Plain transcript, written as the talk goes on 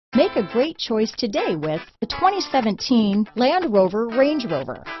Make a great choice today with the 2017 Land Rover Range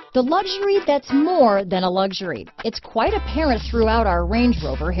Rover. The luxury that's more than a luxury. It's quite apparent throughout our Range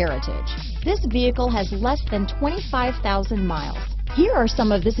Rover heritage. This vehicle has less than 25,000 miles. Here are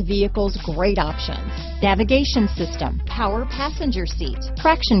some of this vehicle's great options: navigation system, power passenger seat,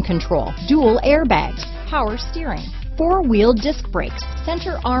 traction control, dual airbags, power steering, four-wheel disc brakes,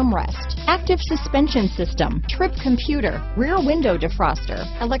 center armrest, active suspension system, trip computer, rear window defroster,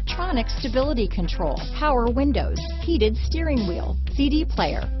 electronic stability control, power windows, heated steering wheel, CD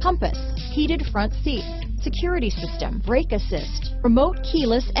player, compass, heated front seats, security system, brake assist, remote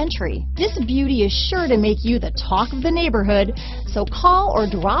keyless entry. This beauty is sure to make you the talk of the neighborhood, so call or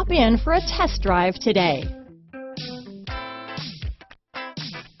drop in for a test drive today.